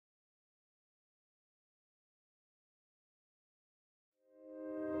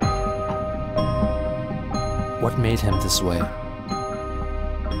What made him this way?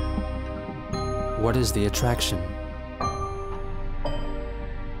 What is the attraction?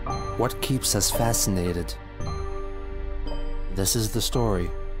 What keeps us fascinated? This is the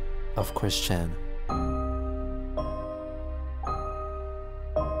story of Chris Chan.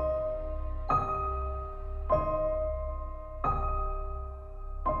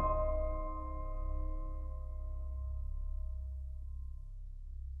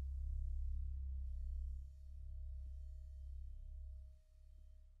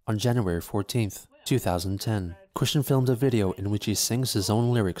 On January 14th, 2010, Christian filmed a video in which he sings his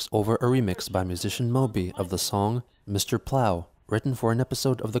own lyrics over a remix by musician Moby of the song Mr. Plow, written for an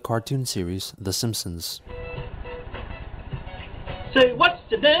episode of the cartoon series The Simpsons. Say, what's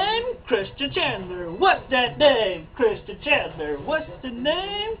the name? Christian Chandler. What's that name? Christian Chandler. What's the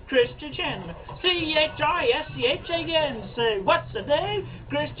name? Christian Chandler. C-H-R-I-S-C-H-A-N. Say, what's the name?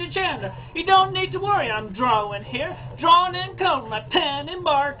 Christian Chandler. You don't need to worry, I'm drawing here. Drawing in code, my pen and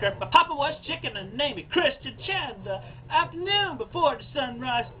marker. My papa was chicken and named me Christian Chandler. Afternoon before the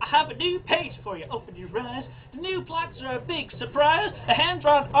sunrise, I have a new page for you. Open your eyes. The new plots are a big surprise. A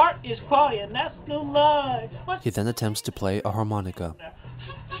hand-drawn art is quality, and that's no lie. He then attempts to play a harmonica.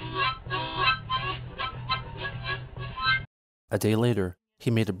 A day later, he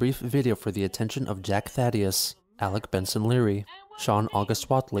made a brief video for the attention of Jack Thaddeus, Alec Benson Leary, Sean August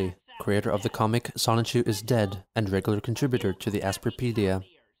Watley, creator of the comic Sonichu is Dead and regular contributor to the Asperpedia,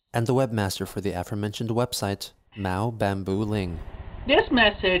 and the webmaster for the aforementioned website, Mao Bamboo Ling. This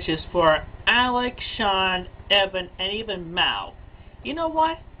message is for Alec, Sean, Evan, and even Mao. You know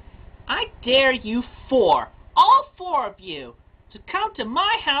what? I dare you four, all four of you, to come to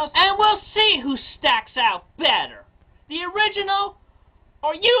my house and we'll see who stacks out better. The original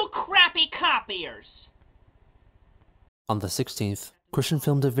or you crappy copiers? On the 16th, Christian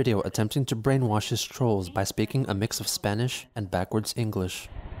filmed a video attempting to brainwash his trolls by speaking a mix of Spanish and backwards English.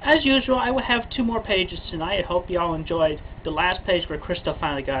 As usual, I will have 2 more pages tonight. I hope you all enjoyed the last page where Crystal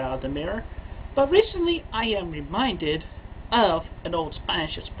finally got out of the mirror. But recently, I am reminded of an old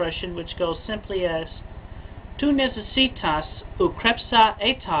Spanish expression which goes simply as "Tú necesitas ukrepsa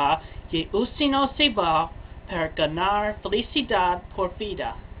eta y usino se va per ganar felicidad por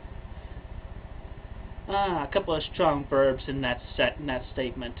vida." A couple of strong verbs in that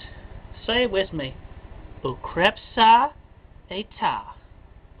statement. Say it with me. Ukrepsa eta.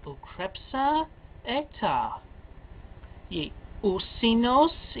 Ukrepsa eta. Y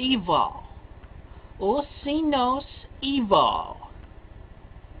usinos evol. Usinos evol.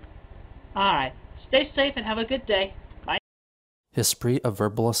 Alright. Stay safe and have a good day. Bye. His spree of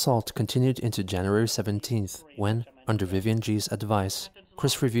verbal assault continued into January 17th, when, under Vivian G's advice,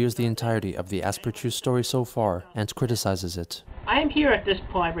 Chris reviews the entirety of the Asperpedia story so far and criticizes it. I am here at this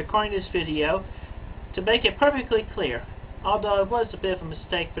point recording this video to make it perfectly clear, although it was a bit of a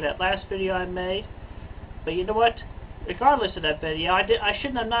mistake for that last video I made. But you know what? Regardless of that video, I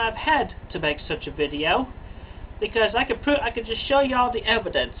shouldn't have had to make such a video, because I could just show you all the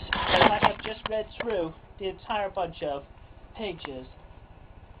evidence as I have just read through the entire bunch of pages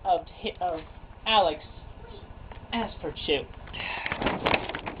of Alec's Asperpedia.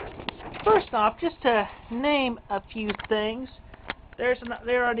 First off, just to name a few things,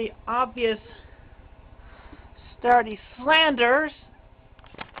 there are the obvious slanders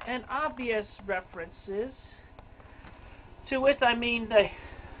and obvious references, to which I mean the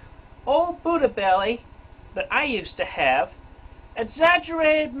old Buddha belly that I used to have,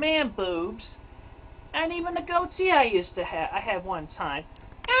 exaggerated man boobs, and even the goatee I used to have. I had one time,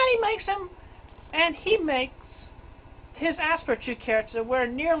 and he makes his Asperpedia character wear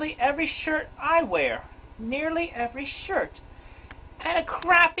nearly every shirt I wear, nearly every shirt, and a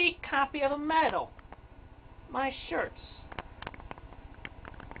crappy copy of a medal, my shirts.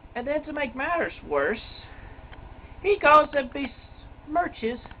 And then to make matters worse, he goes and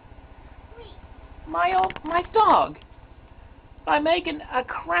besmirches my dog by making a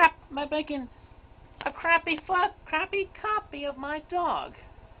crappy copy of my dog.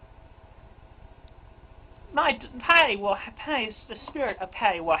 The spirit of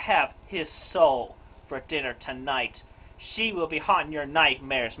Patty will have his soul for dinner tonight. She will be haunting your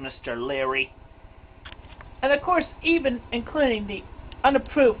nightmares, Mr. Leary. And of course, even including the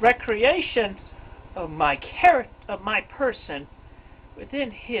unapproved recreation of my person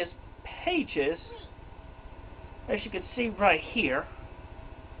within his pages, as you can see right here.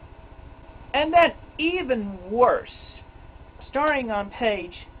 And then even worse, starting on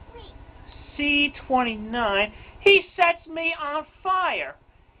page C29, he sets me on fire.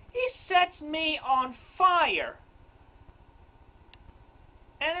 He sets me on fire.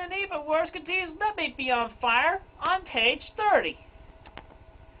 And then even worse, continues, let me be on fire on page 30.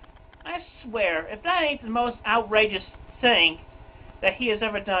 I swear, if that ain't the most outrageous thing that he has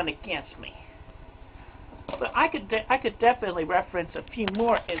ever done against me. But I could definitely reference a few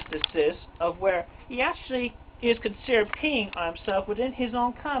more instances of where he actually is considered peeing on himself within his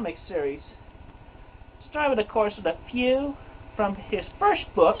own comic series. Starting, of course, with a few from his first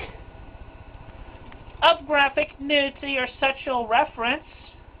book of graphic nudity or sexual reference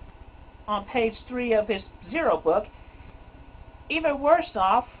on page 3 of his Zero book. Even worse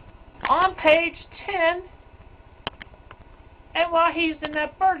off, on page 10, and while he's in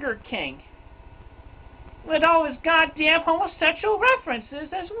that Burger King, with all his goddamn homosexual references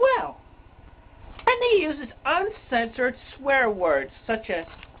as well. And he uses uncensored swear words such as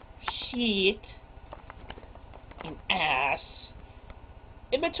shit and ass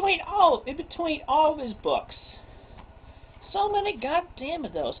in between all of his books. So many goddamn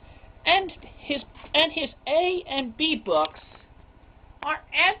of those. And his A and B books are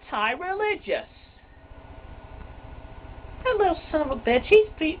anti-religious. That little son of a bitch, he's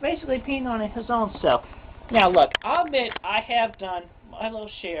basically peeing on his own self. Now look, I'll admit I have done my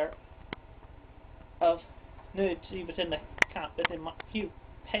little share of nudity within a couple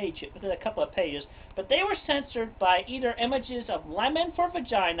of pages, but they were censored by either images of lemon for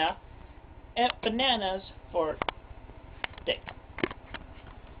vagina and bananas for dick.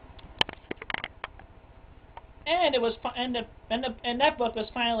 And it was and that book was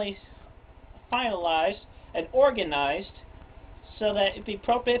finally finalized and organized so that it'd be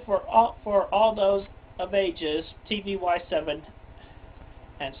appropriate for all those of ages, TVY7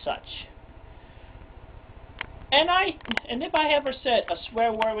 and such. And if I ever said a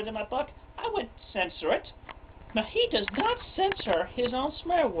swear word within my book, I would censor it. But he does not censor his own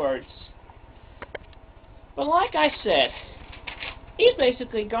swear words. But like I said, he's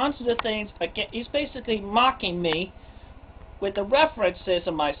basically gone to the things again. He's basically mocking me with the references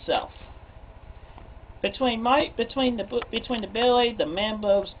of myself. Between the belly, the man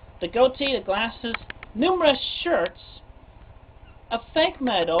boobs, the goatee, the glasses, numerous shirts, a fake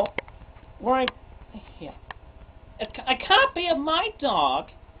medal, wearing a copy of my dog,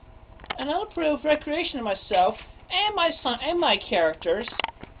 an unapproved recreation of myself and my son and my characters,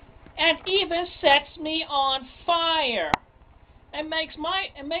 and even sets me on fire. It makes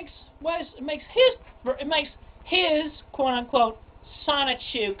his quote unquote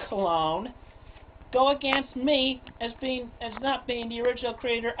Sonichu cologne go against me as not being the original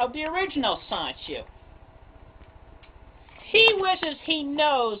creator of the original Sonichu. He wishes he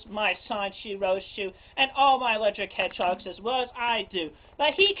knows my Sonichu Roshu and all my electric hedgehogs as well as I do,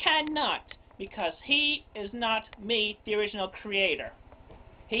 but he cannot because he is not me, the original creator.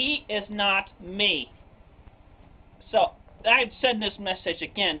 He is not me. So I'd send this message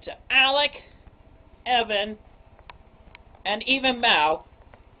again to Alec, Evan, and even Mao.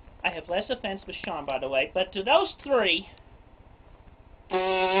 I have less offense with Sean, by the way, but to those three,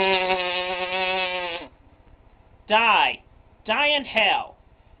 die in hell.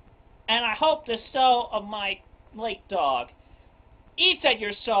 And I hope the soul of my late dog eats at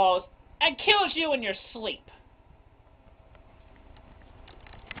your souls and kills you in your sleep.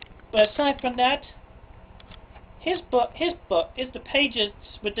 But aside from that, his book is the pages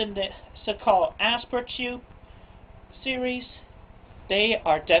within the so-called XXIII series. They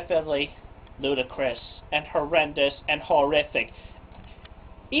are definitely ludicrous and horrendous and horrific.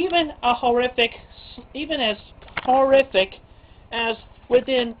 Even as horrific as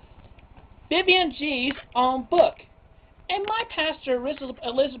within Vivian G's own book. And my pastor,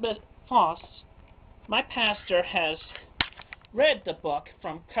 Elizabeth Foss, my pastor has read the book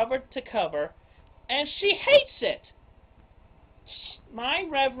from cover to cover, and she hates it. My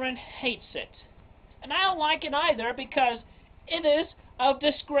reverend hates it. And I don't like it either because it is of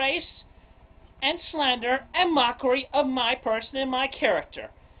disgrace and slander and mockery of my person and my character.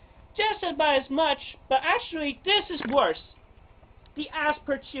 Just about as much, but actually this is worse. The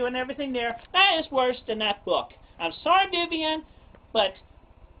XXIII and everything there, that is worse than that book. I'm sorry, Vivian, but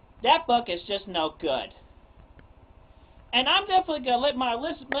that book is just no good. And I'm definitely going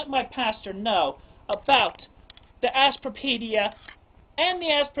to let my pastor know about the Asperpedia and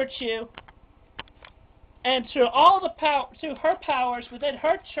the XXIII, and through through her powers within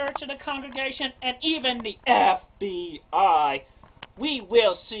her church and the congregation, and even the FBI, we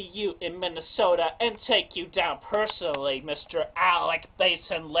will see you in Minnesota and take you down personally, Mr. Alec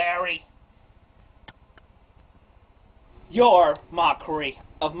Benson Leary. Your mockery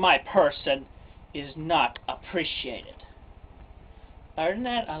of my person is not appreciated. Other than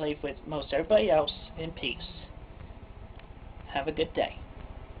that, I leave with most everybody else in peace. Have a good day.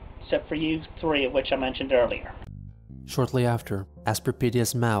 except for you three, of which I mentioned earlier. Shortly after,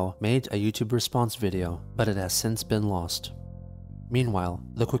 Asperpedia's Mao made a YouTube response video, but it has since been lost. Meanwhile,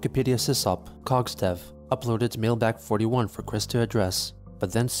 the Wikipedia sysop, Cogsdev, uploaded Mailbag 41 for Chris to address,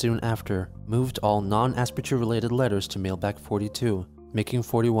 but then soon after, moved all non-Asperture related letters to Mailbag 42, making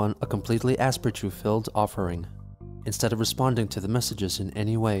 41 a completely Asperture-filled offering. Instead of responding to the messages in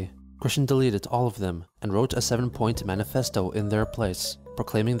any way, Christian deleted all of them and wrote a 7-point manifesto in their place,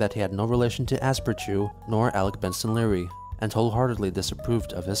 proclaiming that he had no relation to Asperture nor Alec Benson Leary, and wholeheartedly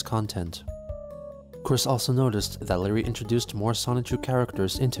disapproved of his content. Chris also noticed that Leary introduced more Sonichu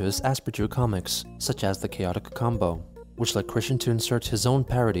characters into his Asperture comics, such as the Chaotic Combo, which led Christian to insert his own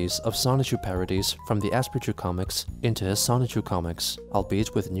parodies of Sonichu parodies from the Asperture comics into his Sonichu comics,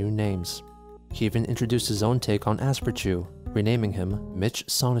 albeit with new names. He even introduced his own take on Asperture, renaming him Mitch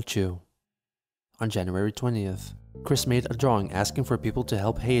Sonichu. On January 20th, Chris made a drawing asking for people to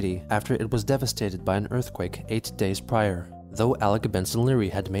help Haiti after it was devastated by an earthquake 8 days prior, though Alec Benson Leary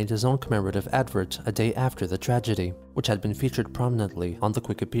had made his own commemorative advert a day after the tragedy, which had been featured prominently on the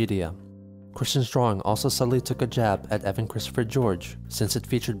Wikipedia. Christian's drawing also subtly took a jab at Evan Christopher George, since it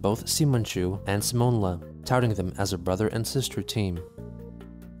featured both Simonchu and Simonla, touting them as a brother and sister team.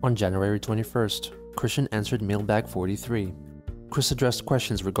 On January 21st, Christian answered Mailbag 43. Chris addressed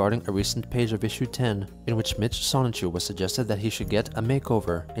questions regarding a recent page of issue 10, in which Mitch Sonichu was suggested that he should get a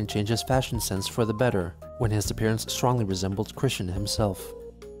makeover and change his fashion sense for the better, when his appearance strongly resembled Christian himself.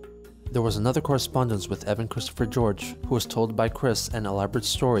 There was another correspondence with Evan Christopher George, who was told by Chris an elaborate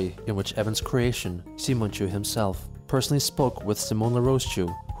story in which Evan's creation, Simonchu himself, personally spoke with Simone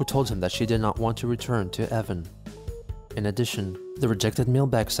LaRochechu, who told him that she did not want to return to Evan. In addition, the rejected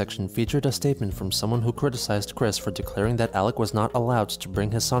mailbag section featured a statement from someone who criticized Chris for declaring that Alec was not allowed to bring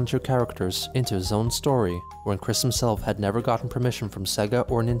his Sonichu characters into his own story, when Chris himself had never gotten permission from Sega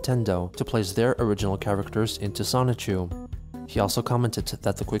or Nintendo to place their original characters into Sonichu. He also commented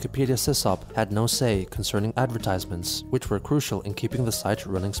that the Wikipedia sysop had no say concerning advertisements, which were crucial in keeping the site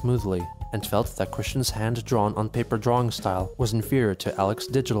running smoothly, and felt that Christian's hand-drawn on paper drawing style was inferior to Alec's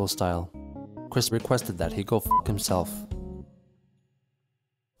digital style. Chris requested that he go f*** himself.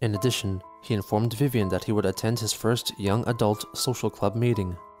 In addition, he informed Vivian that he would attend his first young adult social club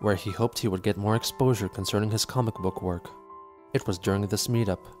meeting, where he hoped he would get more exposure concerning his comic book work. It was during this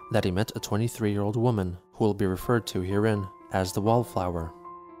meetup that he met a 23-year-old woman, who will be referred to herein as the Wallflower.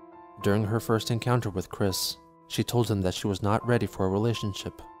 During her first encounter with Chris, she told him that she was not ready for a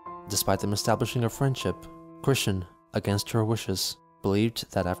relationship. Despite them establishing a friendship, Christian, against her wishes,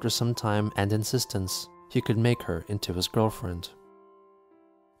 believed that after some time and insistence, he could make her into his girlfriend.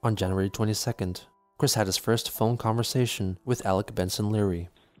 On January 22nd, Chris had his first phone conversation with Alec Benson Leary.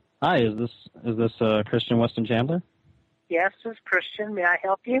 Hi, is this Christian Weston Chandler? Yes, this is Christian. May I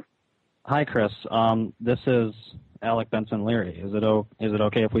help you? Hi, Chris. This is Alec Benson Leary. Is it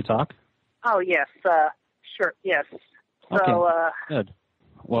okay if we talk? Oh, yes. Sure, yes. Okay, So, good.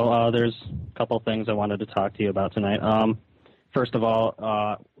 Well, there's a couple things I wanted to talk to you about tonight. First of all,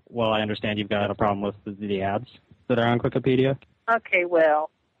 I understand you've got a problem with the ads that are on Wikipedia. okay, well,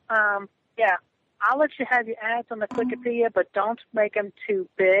 yeah, I'll let you have your ads on the Wikipedia, but don't make them too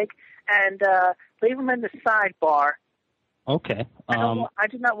big, and leave them in the sidebar. Okay. I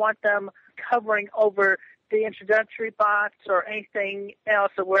do not want them covering over the introductory box or anything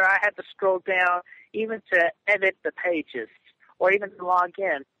else where I have to scroll down even to edit the pages or even to log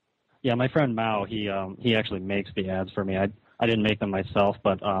in. Yeah, my friend Mao, he actually makes the ads for me. I didn't make them myself,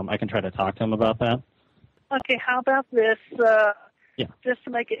 but I can try to talk to him about that. Okay, how about this? Yeah. Just to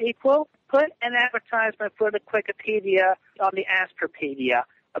make it equal, put an advertisement for the Wikipedia on the Asperpedia,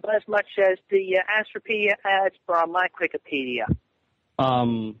 about as much as the Asperpedia ads are on my Wikipedia.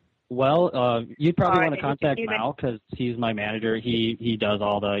 You'd probably want to contact you Mao because he's my manager. He does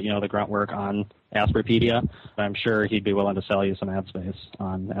all the the grunt work on Asperpedia. I'm sure he'd be willing to sell you some ad space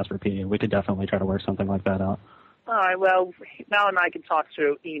on Asperpedia. We could definitely try to work something like that out. All right, well, Mao and I can talk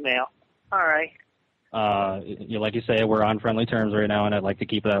through email. All right. Like you say, we're on friendly terms right now, and I'd like to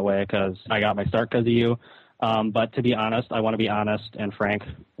keep it that way because I got my start because of you. But to be honest, I want to be honest and frank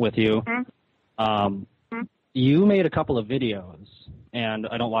with you. Mm-hmm. You made a couple of videos, and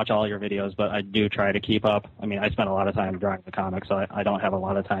I don't watch all your videos, but I do try to keep up. I mean, I spend a lot of time drawing the comics, so I don't have a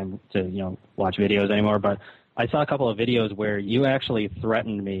lot of time to watch videos anymore. But I saw a couple of videos where you actually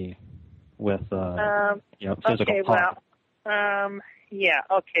threatened me with physical harm. Yeah.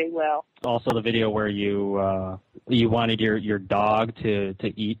 Okay. Well. Also, the video where you wanted your dog to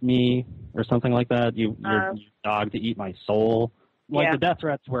eat me or something like that. Your dog to eat my soul. Like, yeah. the death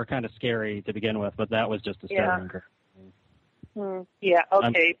threats were kind of scary to begin with, but that was just a starting. Yeah,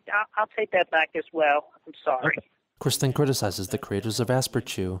 okay. I'll take that back as well. I'm sorry. Okay. Kristen criticizes the creators of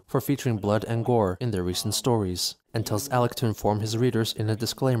Asperchew for featuring blood and gore in their recent stories, and tells Alec to inform his readers in a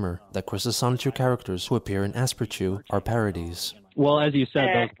disclaimer that Chris's Sonichu characters who appear in Asperchew are parodies. Well, as you said,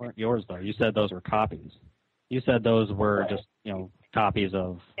 those weren't yours, though. You said those were copies. You said those were just, copies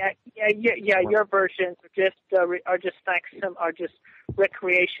of... Yeah. Your versions are just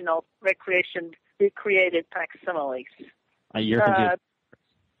recreated facsimiles. You're confused.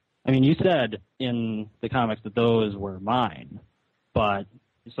 I mean, you said in the comics that those were mine, but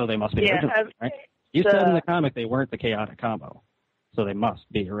so they must be original, right? You said in the comic they weren't the chaotic combo, so they must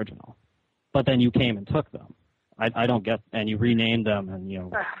be original. But then you came and took them. I don't get, and you renamed them, and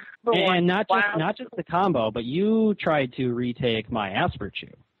and not just the combo, but you tried to retake my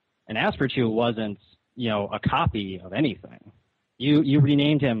Asperchew, and Asperchew wasn't a copy of anything. You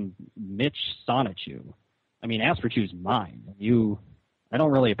renamed him Mitch Sonichu. I mean, Asperchew's mine. I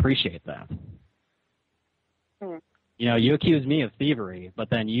don't really appreciate that. You accuse me of thievery, but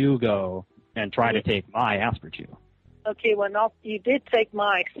then you go and try to take my Asperchew. Okay, well, no, you did take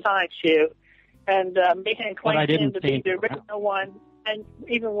my Sonichu, and made him claim him to be the original one. And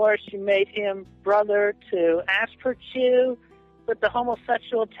even worse, you made him brother to Asperchew with the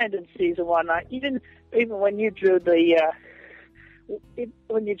homosexual tendencies and whatnot. Even when you drew the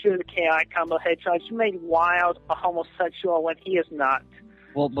chaotic combo hedgehogs, you made Wild a homosexual when he is not.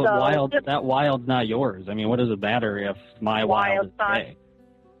 Well, but that Wild's not yours. I mean, what does it matter if my Wild is gay?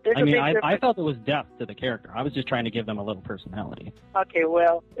 I mean, I felt it was depth to the character. I was just trying to give them a little personality. Okay,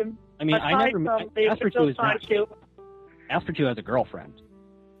 well... I mean, Asperchew has a girlfriend,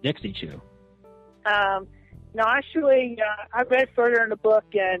 Dixie Chew. No, actually, I read further in the book,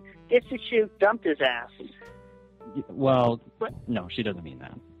 and Dixie Chew dumped his ass. Well, no, she doesn't mean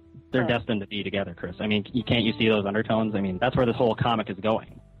that. They're destined to be together, Chris. I mean, can't you see those undertones? I mean, that's where this whole comic is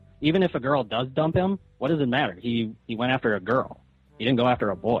going. Even if a girl does dump him, what does it matter? He went after a girl. He didn't go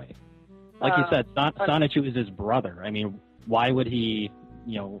after a boy. Like you said, Sonichu is his brother. I mean, why would he,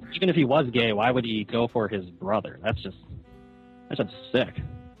 even if he was gay, why would he go for his brother? That's just sick.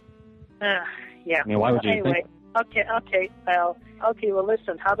 Yeah. I mean, why would you anyway, think? Well,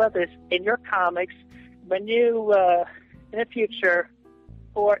 listen, how about this? In your comics, when you, in the future,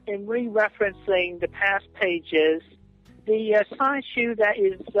 or in re-referencing the past pages, the Sonichu that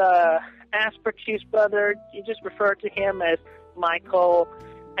is Asperchew's brother, you just refer to him as Michael,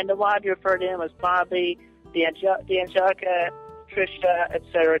 and the Wild you refer to him as Bobby, the Angelica, Trisha,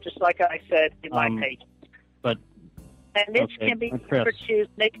 etc., just like I said in my page. And Mitch can be Asperchew's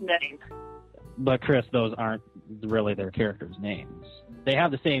nickname. But Chris, those aren't really their characters' names. They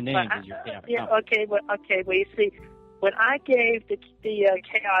have the same names as your character. Yeah, okay, well, you see, when I gave the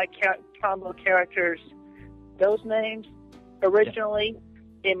KI combo characters those names originally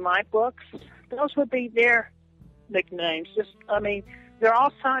in my books, those would be their nicknames. They're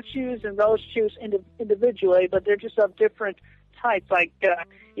all Sonichus and Rosechus individually, but they're just of different types. Like,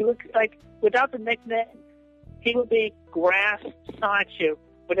 he looks like, without the nickname, he would be Grass Sonichu.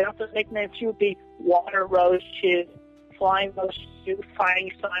 Without the nickname, she would be Water Rosechew, Flying Rosechew,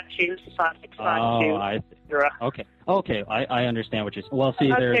 Fighting Sonichu, Sonic Sonichu, etc. Okay, I understand what you're saying. Well,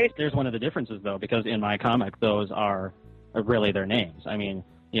 see, there's one of the differences, though, because in my comic, those are really their names. I mean,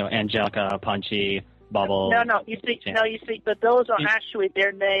 Angelica, Punchy, Bubble. No, you see, but those are actually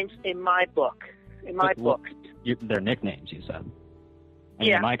their names in my book. In my books. They're nicknames, you said.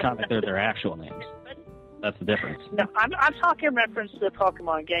 In my comic, they're their actual names. That's the difference. No, I'm talking in reference to the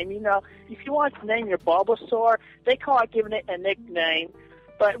Pokemon game. If you want to name your Bulbasaur, they call it giving it a nickname,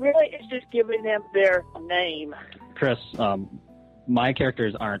 but really it's just giving them their name. Chris, my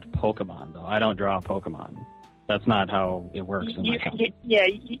characters aren't Pokemon, though. I don't draw Pokemon. That's not how it works in my comic. Yeah,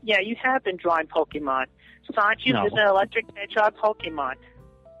 you have been drawing Pokemon. Sonichu is an electric hedgehog Pokemon.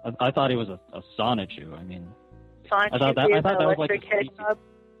 I thought he was a Sonichu. I mean, Sonichu I thought that was like a hedgehog.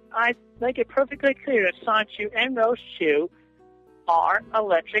 I make it perfectly clear that Sonichu and Rosechou are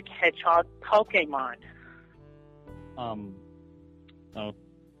electric hedgehog Pokemon.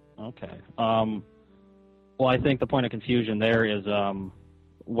 Okay. Well, I think the point of confusion there is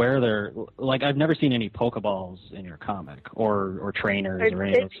where they're like. I've never seen any Pokeballs in your comic or trainers or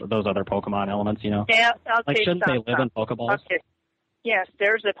any of those other Pokemon elements. Yeah. Okay. Like, shouldn't they live in Pokeballs? Okay. Yes,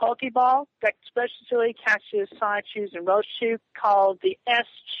 there's a Pokeball that specially catches Sonichus and Rosechou called the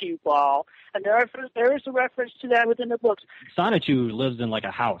S-Chew Ball, and there is a reference to that within the books. Sonichu lives in like a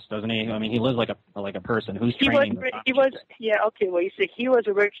house, doesn't he? I mean, he lives like a person who's training. He was well, you see, he was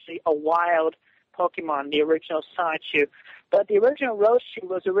originally a wild Pokemon, the original Sonichu, but the original Rosechou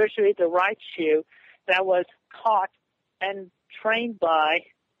was originally the Raichu that was caught and trained by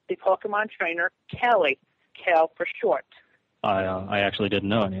the Pokemon trainer Kelly, Cal for short. I actually didn't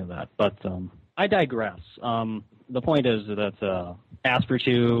know any of that, but I digress. The point is that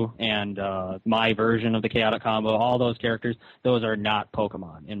Asperchu and my version of the Chaotic Combo, all those characters, those are not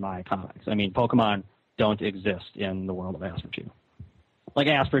Pokemon in my comics. I mean, Pokemon don't exist in the world of Asperchu. Like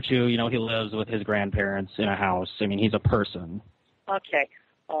Asperchu, you know, he lives with his grandparents in a house. I mean, he's a person. Okay,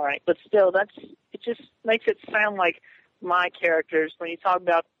 all right, but still, it just makes it sound like my characters when you talk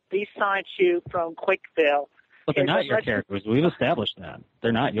about these Sonichu from Quickville. But they're not your characters. We've established that.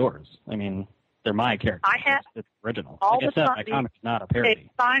 They're not yours. I mean, they're my characters. It's original. Like I said, my comic's not a parody.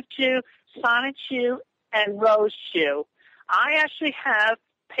 Sonichu, and Rosechu. I actually have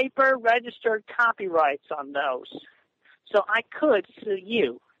paper registered copyrights on those. So I could sue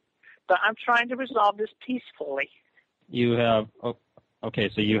you. But I'm trying to resolve this peacefully. You have, okay,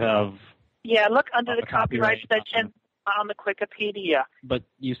 so you have... Yeah, look under the copyright section on the Wikipedia. But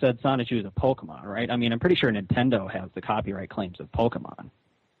you said Sonichu is a Pokemon, right? I mean, I'm pretty sure Nintendo has the copyright claims of Pokemon.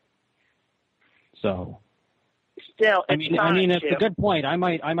 So... Still, I mean, it's a good point. I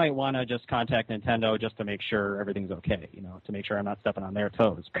might want to just contact Nintendo just to make sure everything's okay, you know, to make sure I'm not stepping on their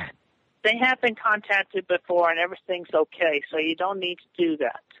toes. But they have been contacted before, and everything's okay, so you don't need to do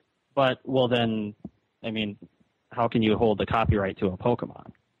that. But, well, then, I mean, how can you hold the copyright to a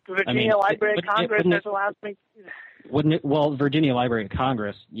Pokemon? The Virginia Library of Congress has allowed me. Wouldn't it? Well, Virginia Library of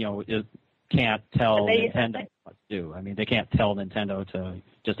Congress, you know, can't tell Nintendo what to do. I mean, they can't tell Nintendo to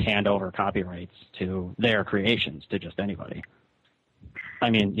just hand over copyrights to their creations to just anybody. I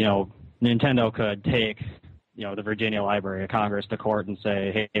mean, you know, Nintendo could take, you know, the Virginia Library of Congress to court and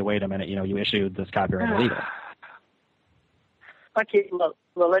say, hey, wait a minute, you know, you issued this copyright illegal. Okay, look,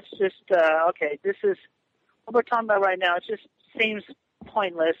 well, let's just, okay, this is, what we're talking about right now, it just seems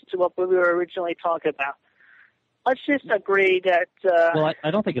pointless to what we were originally talking about. Let's just agree that... well, I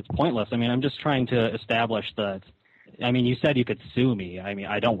don't think it's pointless. I mean, I'm just trying to establish that... I mean, you said you could sue me. I mean,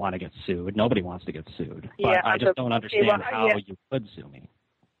 I don't want to get sued. Nobody wants to get sued. But yeah, I just don't understand how you could sue me.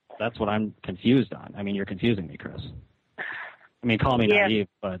 That's what I'm confused on. I mean, you're confusing me, Chris. I mean, call me naive,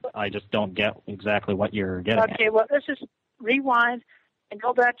 but I just don't get exactly what you're getting at. Okay, well, let's just rewind and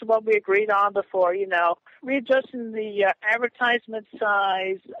go back to what we agreed on before, you know, readjusting the advertisement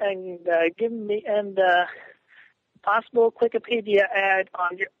size and giving me... and possible Wikipedia ad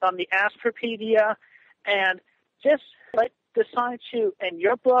on the Asperpedia, and just like the Sonichu in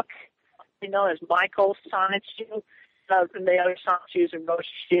your book, you know, as Michael Sonichu, and the other Sonichus and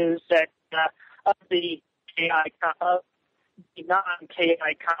Roshus that of the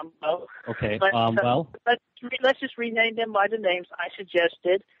non-KI combo. Okay. Let's just rename them by the names I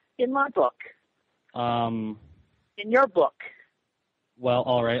suggested in my book. In your book. Well,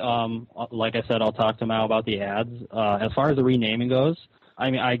 all right. Like I said, I'll talk to Mao about the ads. As far as the renaming goes, I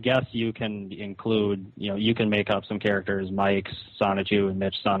mean, I guess you can include, you know, you can make up some characters, Mike Sonichu and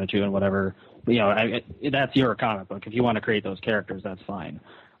Mitch Sonichu and whatever. You know, that's your comic book. If you want to create those characters, that's fine.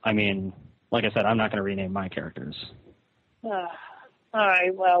 I mean, like I said, I'm not going to rename my characters. All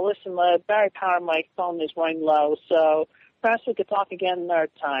right. Well, listen, the battery power on my phone is running low, so perhaps we could talk again another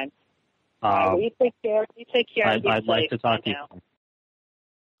time. All right, well, you take care. I'd like to talk to you.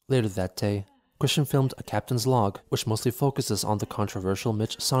 Later that day, Christian filmed a captain's log, which mostly focuses on the controversial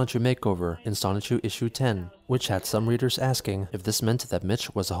Mitch Sonichu makeover in Sonichu issue 10, which had some readers asking if this meant that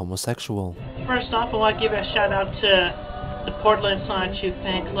Mitch was a homosexual. First off, I want to give a shout out to the Portland Sonichu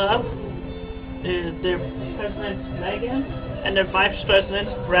fan club, their president Megan, and their vice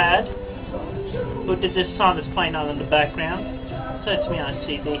president Brad, who did this song that's playing on in the background. Sent it to me on a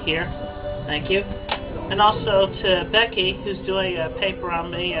CD here. Thank you. And also to Becky, who's doing a paper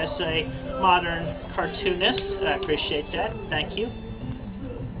on me as a modern cartoonist. I appreciate that. Thank you.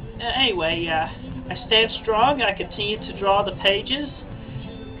 Anyway, I stand strong. I continue to draw the pages.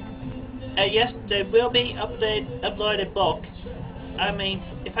 Yes, they will be uploaded bulk. I mean,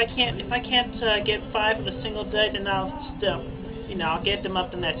 if I can't get 5 in a single day, then I'll still, you know, I'll get them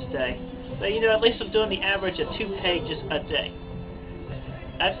up the next day. But you know, at least I'm doing the average of 2 pages a day.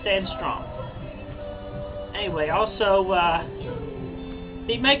 That stands strong. Anyway, also,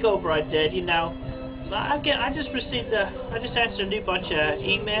 the makeover I did, you know, I just answered a new bunch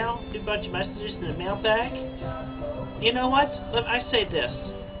of messages in the mailbag. You know what? I say this.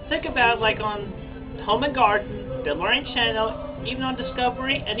 Think about, like, on Home and Garden, the Learning Channel, even on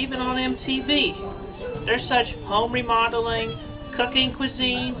Discovery, and even on MTV. There's such home remodeling, cooking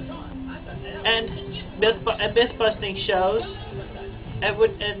cuisine, and myth-busting shows,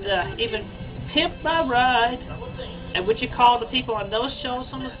 and even Pimp My Ride. And would you call the people on those shows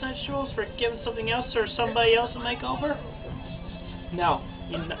homosexuals for giving something else or somebody else a makeover? No,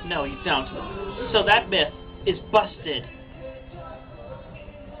 no, you don't. So that myth is busted.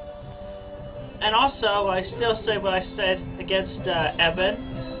 And also, I still say what I said against Evan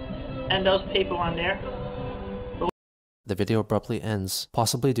and those people on there. The video abruptly ends,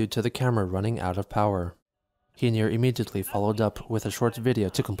 possibly due to the camera running out of power. He near immediately followed up with a short video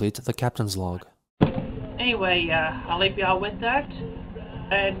to complete the captain's log. Anyway, I'll leave y'all with that.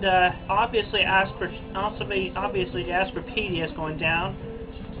 And obviously the Asperpedia is going down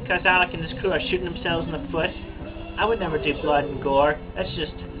because Alec and his crew are shooting themselves in the foot. I would never do blood and gore. That's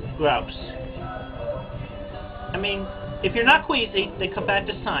just gross. I mean, if you're not queasy, then come back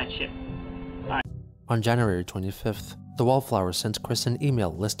to science ship. Bye. On January 25th, the Wallflower sent Chris an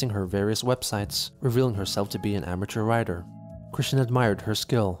email listing her various websites, revealing herself to be an amateur writer. Christian admired her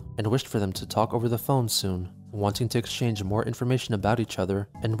skill and wished for them to talk over the phone soon, wanting to exchange more information about each other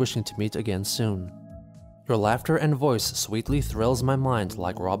and wishing to meet again soon. Your laughter and voice sweetly thrills my mind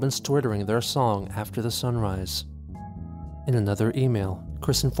like robins twittering their song after the sunrise. In another email,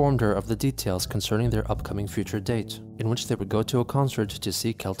 Chris informed her of the details concerning their upcoming future date, in which they would go to a concert to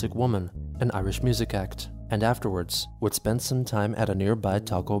see Celtic Woman, an Irish music act, and afterwards would spend some time at a nearby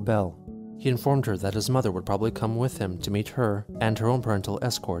Taco Bell. He informed her that his mother would probably come with him to meet her and her own parental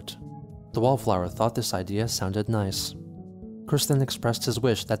escort. The Wallflower thought this idea sounded nice. Chris then expressed his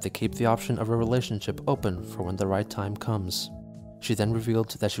wish that they keep the option of a relationship open for when the right time comes. She then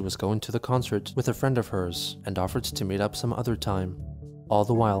revealed that she was going to the concert with a friend of hers and offered to meet up some other time. All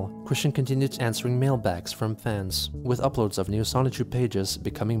the while, Christian continued answering mailbags from fans, with uploads of new Sonichu pages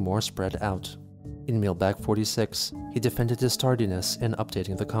becoming more spread out. In mailbag 46, he defended his tardiness in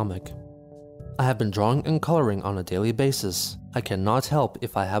updating the comic. I have been drawing and coloring on a daily basis. I cannot help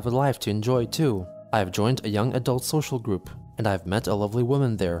if I have a life to enjoy too. I have joined a young adult social group, and I have met a lovely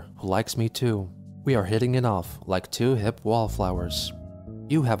woman there who likes me too. We are hitting it off like two hip wallflowers.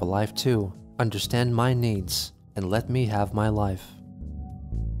 You have a life too. Understand my needs, and let me have my life.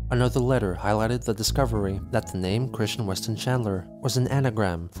 Another letter highlighted the discovery that the name Christian Weston Chandler was an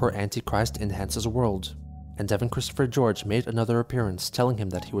anagram for Antichrist Enhances World, and Devin Christopher George made another appearance telling him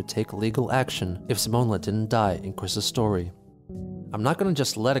that he would take legal action if Simonla didn't die in Chris's story. I'm not gonna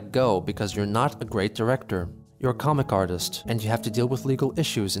just let it go because you're not a great director. You're a comic artist, and you have to deal with legal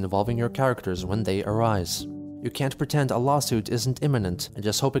issues involving your characters when they arise. You can't pretend a lawsuit isn't imminent and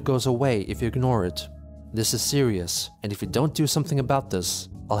just hope it goes away if you ignore it. This is serious, and if you don't do something about this,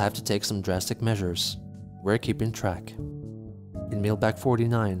 I'll have to take some drastic measures. We're keeping track. In mailbag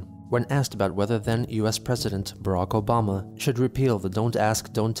 49, when asked about whether then US President Barack Obama should repeal the Don't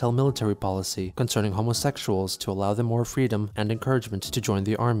Ask, Don't Tell military policy concerning homosexuals to allow them more freedom and encouragement to join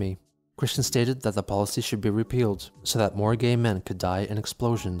the army, Christian stated that the policy should be repealed so that more gay men could die in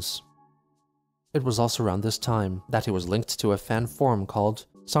explosions. It was also around this time that he was linked to a fan forum called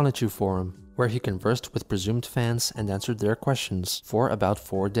Sonichu Forum, where he conversed with presumed fans and answered their questions for about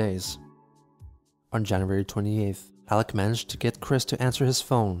 4 days. On January 28th, Alec managed to get Chris to answer his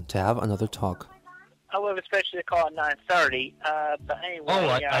phone to have another talk. I would have especially to call at 9:30, but anyway...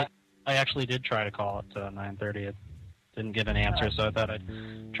 Oh, I actually did try to call at 9:30. It didn't get an answer, so I thought I'd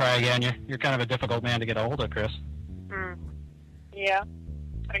try again. You're kind of a difficult man to get a hold of, Chris. Yeah.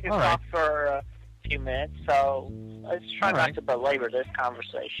 I could All talk right. for a few minutes, so let's try All not right. to belabor this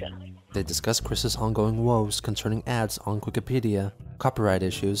conversation. They discussed Chris's ongoing woes concerning ads on Wikipedia, copyright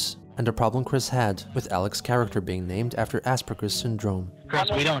issues, and a problem Chris had with Alec's character being named after Asperger's syndrome.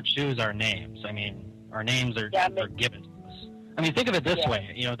 Chris, we don't choose our names. I mean, our names are given to us. I mean, think of it this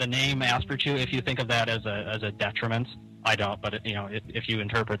way. You know, the name Asperchu, if you think of that as a detriment, I don't, but you know, if you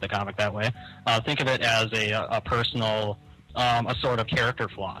interpret the comic that way, think of it as a personal, a sort of character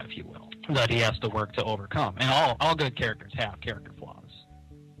flaw, if you will, that he has to work to overcome. And all good characters have character flaws.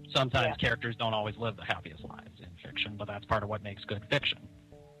 Sometimes characters don't always live the happiest lives in fiction, but that's part of what makes good fiction.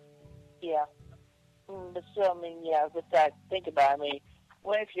 Yeah. But still, I mean, yeah, with that, think about it. I mean,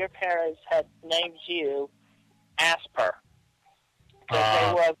 what if your parents had named you Asper? Because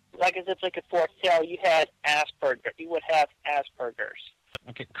they were, like as if they could foretell you had Asperger. You would have Asperger's.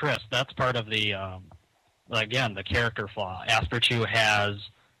 Okay, Chris, that's part of the, again, the character flaw. Asperchu has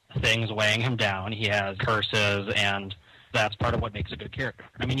things weighing him down. He has curses, and that's part of what makes a good character.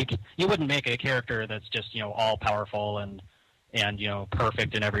 I mean, you wouldn't make a character that's just, you know, all-powerful and you know,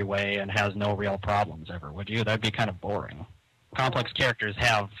 perfect in every way and has no real problems ever, would you? That'd be kind of boring. Complex characters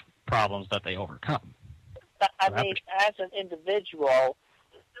have problems that they overcome. I mean, as an individual,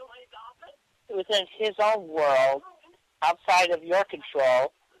 within his own world, outside of your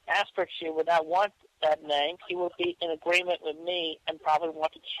control, Asperger would not want that name, he would be in agreement with me and probably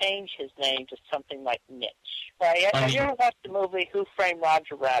want to change his name to something like Mitch. Right? Have you ever watched the movie Who Framed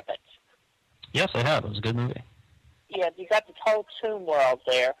Roger Rabbit? Yes, I have. It was a good movie. Yeah, you got the whole Toon world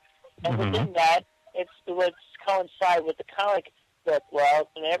there, and within that, it would coincide with the comic book world,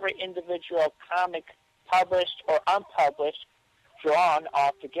 and every individual comic, published or unpublished, drawn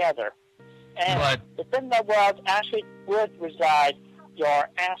all together. And within that world actually would reside your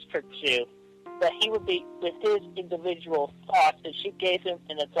Asperger, but he would be with his individual thoughts, and she gave him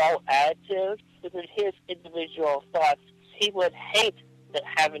an adult attitude. Within his individual thoughts, he would hate that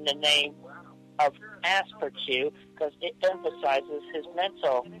having the name of Asperger because it emphasizes his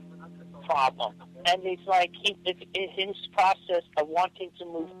mental problem. And he's like, in his process of wanting to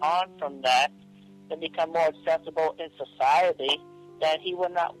move on from that and become more acceptable in society, that he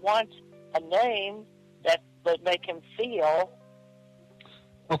would not want a name that would make him feel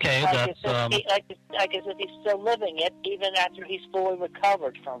like as if he's still living it, even after he's fully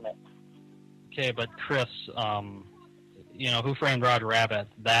recovered from it. Okay, but Chris, Who Framed Roger Rabbit,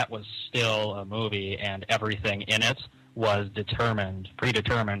 that was still a movie, and everything in it was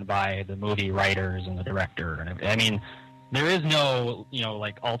predetermined by the movie writers and the director. And I mean, there is no,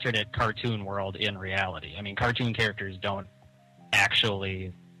 alternate cartoon world in reality. I mean, cartoon characters don't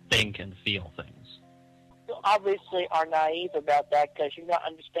actually think and feel things. You obviously are naive about that because you're not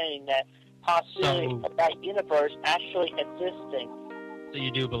understanding that possibility of that universe actually existing. So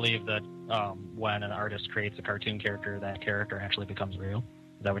you do believe that when an artist creates a cartoon character, that character actually becomes real?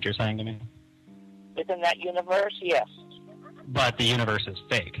 Is that what you're saying to me? Within that universe, yes. But the universe is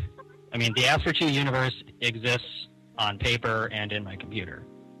fake. I mean, the Asperger universe exists on paper and in my computer.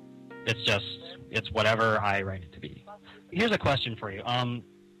 It's whatever I write it to be. Here's a question for you.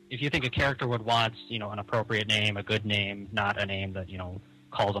 If you think a character would want, an appropriate name, a good name, not a name that,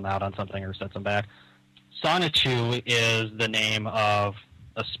 calls them out on something or sets them back, Sonichu is the name of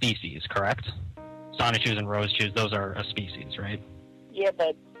a species, correct? Sonichus and Rosechus, those are a species, right? Yeah,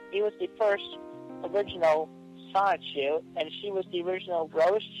 but he was the first original Sonichu, and she was the original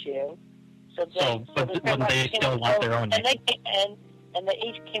Rosechu. But wouldn't they still want their own name? And they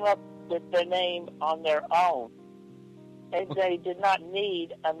each came up with their name on their own. And they did not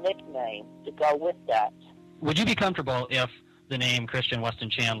need a nickname to go with that. Would you be comfortable if the name Christian Weston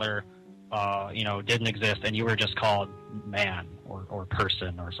Chandler, didn't exist and you were just called man or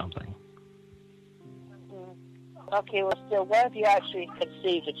person or something? Okay, well, still, what if you actually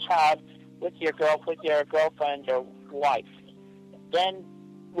conceived a child with your girlfriend or wife? Then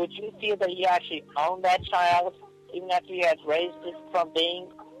would you feel that you actually owned that child, even after you had raised it from being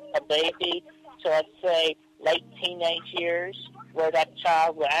a baby to, let's say, late teenage years, where that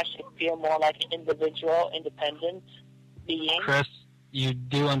child would actually feel more like an individual, independent being? Chris, you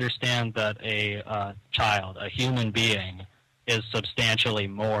do understand that a child, a human being, is substantially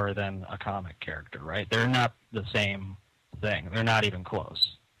more than a comic character, right? They're not the same thing. They're not even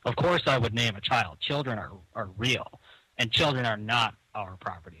close. Of course I would name a child. Children are real, and children are not our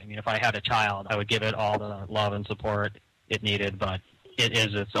property. I mean, if I had a child, I would give it all the love and support it needed, but it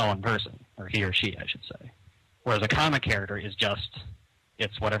is its own person, or he or she, I should say. Whereas a comic character is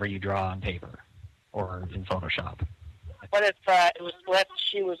it's whatever you draw on paper or in Photoshop. What if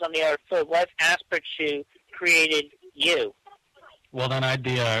she was on the other foot? What if Asperger created you? Well, then I'd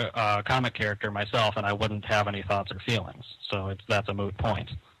be a comic character myself, and I wouldn't have any thoughts or feelings. So that's a moot point.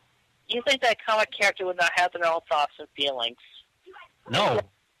 You think that comic character would not have their own thoughts and feelings? No.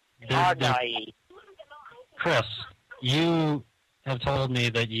 Are naive. Chris, you have told me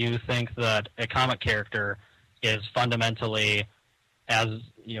that you think that a comic character is fundamentally as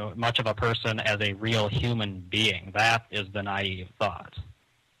much of a person as a real human being. That is the naive thought.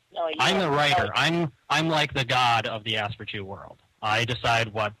 No, I'm the writer. I'm like the god of the Asperger world. I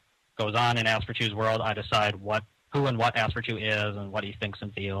decide what goes on in Asperger's world. I decide who and what Asperger is and what he thinks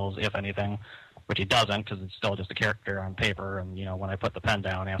and feels, if anything, which he doesn't because it's still just a character on paper. And when I put the pen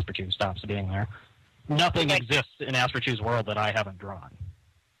down, Asperger stops being there. Nothing exists in Asperger's world that I haven't drawn.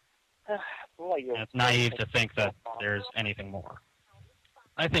 It's naive to think that there's anything more.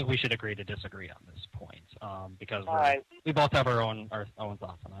 I think we should agree to disagree on this point because we both have our own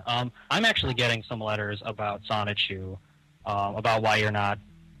thoughts on it. I'm actually getting some letters about Sonichu, about why you're not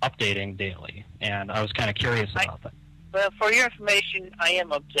updating daily, and I was kind of curious about that. Well, for your information, I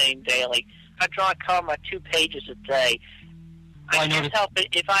am updating daily. I draw a column on 2 pages a day. I can't help it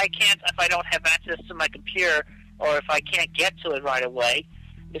if I don't have access to my computer or if I can't get to it right away.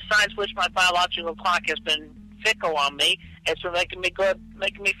 Besides which, my biological clock has been fickle on me. It's been making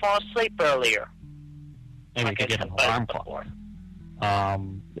me fall asleep earlier. Maybe we could get an alarm clock.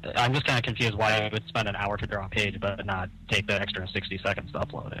 I'm just kind of confused why I would spend an hour to draw a page but not take the extra 60 seconds to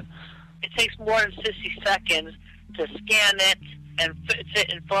upload it. It takes more than 60 seconds to scan it and fix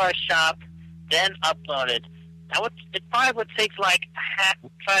it in Photoshop, then upload it. It probably would take like half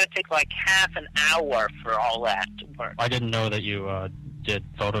an hour for all that to work. I didn't know that you did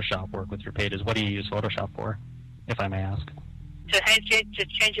Photoshop work with your pages. What do you use Photoshop for, if I may ask? To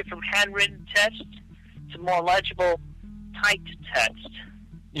change it from handwritten text to more legible typed text.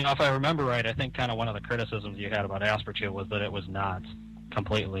 You know, if I remember right, I think kind of one of the criticisms you had about Aspertune was that it was not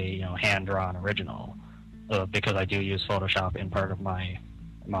completely, hand-drawn original, because I do use Photoshop in part of my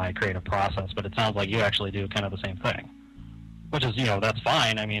creative process, but it sounds like you actually do kind of the same thing, which is, that's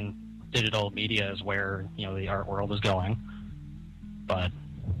fine. I mean, digital media is where, the art world is going, but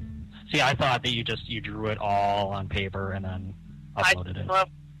see, I thought that you drew it all on paper and then uploaded it.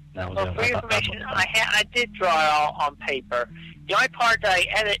 For your information, I did draw it all on paper. The only part that I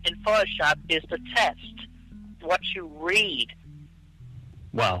edit in Photoshop is the text, what you read.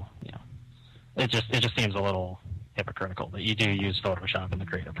 Well, it just seems a little hypocritical that you do use Photoshop in the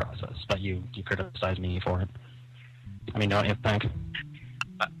creative process, but you criticize me for it. I mean, don't you think?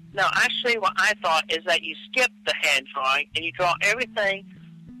 No, actually, what I thought is that you skip the hand drawing and you draw everything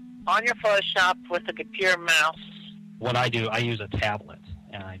on your Photoshop with the computer mouse. What I do, I use a tablet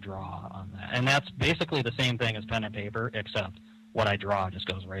and I draw on that, and that's basically the same thing as pen and paper, except what I draw just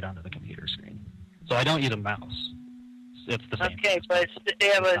goes right onto the computer screen. So I don't use a mouse. It's the same. Okay,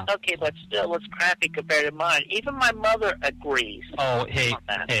 but still, it's crappy compared to mine. Even my mother agrees. Oh, hey,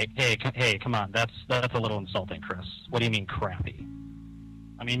 come on. That's a little insulting, Chris. What do you mean crappy?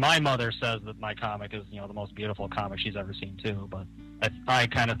 I mean, my mother says that my comic is, the most beautiful comic she's ever seen too. But I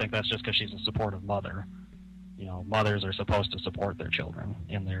kind of think that's just because she's a supportive mother. Mothers are supposed to support their children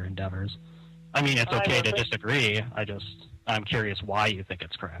in their endeavors. I mean, it's okay to disagree. I'm curious why you think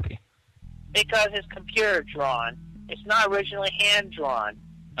it's crappy. Because it's computer drawn. It's not originally hand-drawn.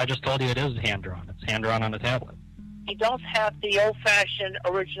 I just told you it is hand-drawn. It's hand-drawn on a tablet. You don't have the old-fashioned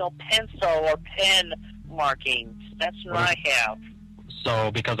original pencil or pen markings. That's what I have.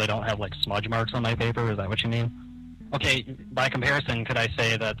 So because I don't have, smudge marks on my paper, is that what you mean? Okay, by comparison, could I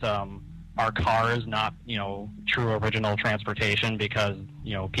say that our car is not, true original transportation because,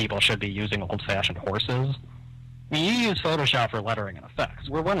 people should be using old-fashioned horses? I mean, you use Photoshop for lettering and effects.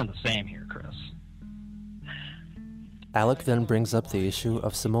 We're one and the same here, Chris. Alec then brings up the issue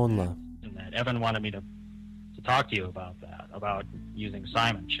of Simonla. And that Evan wanted me to talk to you about that, about using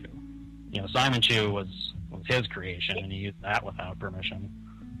Simon Chew. Simon Chew was his creation, and he used that without permission.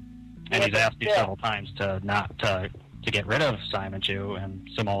 And he's asked you several times to get rid of Simon Chew and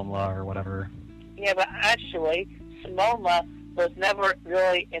Simonla or whatever. Yeah, but actually, Simonla was never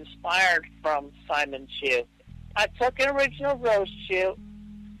really inspired from Simon Chew. I took an original Rose Chew,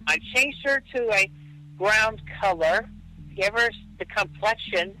 I changed her to a ground color, gave her the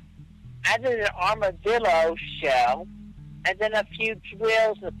complexion, added an armadillo shell, and then a few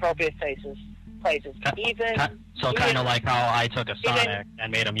drills in appropriate places. So kind of like how I took a Sonic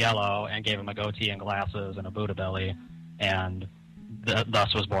and made him yellow and gave him a goatee and glasses and a Buddha belly, and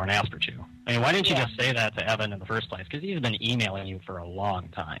thus was born Aspertune. I mean, why didn't you just say that to Evan in the first place? Because he's been emailing you for a long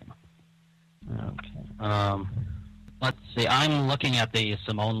time. Okay. Let's see. I'm looking at the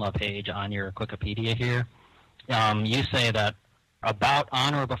Simonla page on your Wikipedia here. You say that about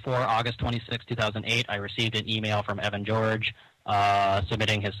on or before August 26, 2008, I received an email from Evan George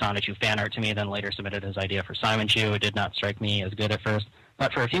submitting his Sonichu fan art to me, then later submitted his idea for Simon Chew. It did not strike me as good at first,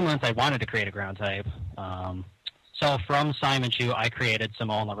 but for a few months I wanted to create a ground type. So from Simon Chew, I created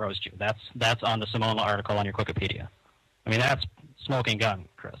Simonla Rose Chew. That's on the Simonla article on your Wikipedia. I mean, that's smoking gun,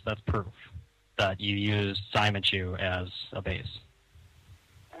 Chris. That's proof that you used Simon Chew as a base.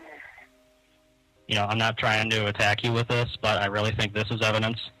 I'm not trying to attack you with this, but I really think this is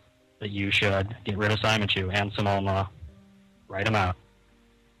evidence that you should get rid of Simon Chew and Simonla. Write them out.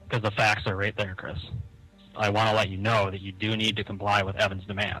 Because the facts are right there, Chris. I want to let you know that you do need to comply with Evan's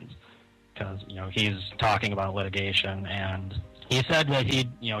demands. Because, he's talking about litigation, and he said that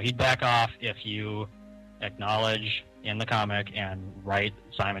he'd back off if you acknowledge in the comic and write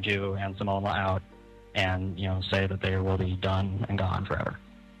Simon Chew and Simonla out and, say that they will be done and gone forever.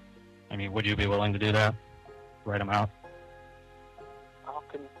 I mean, would you be willing to do that? Write them out?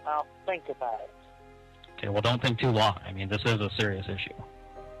 I'll think about it. Okay, well, don't think too long. I mean, this is a serious issue.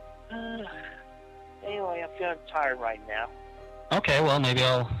 Anyway, I'm feeling tired right now. Okay, well, maybe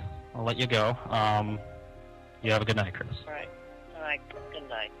I'll let you go. You have a good night, Chris. All right. Good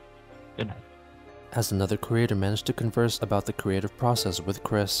night. Good night. As another creator managed to converse about the creative process with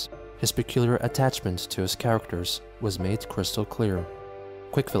Chris, His peculiar attachment to his characters was made crystal clear.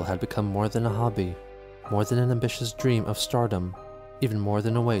 Quickville had become more than a hobby, more than an ambitious dream of stardom, even more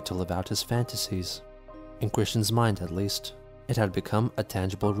than a way to live out his fantasies. In Christian's mind, at least, it had become a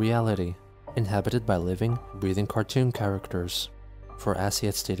tangible reality, inhabited by living, breathing cartoon characters. For as he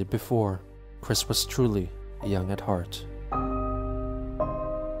had stated before, Chris was truly young at heart.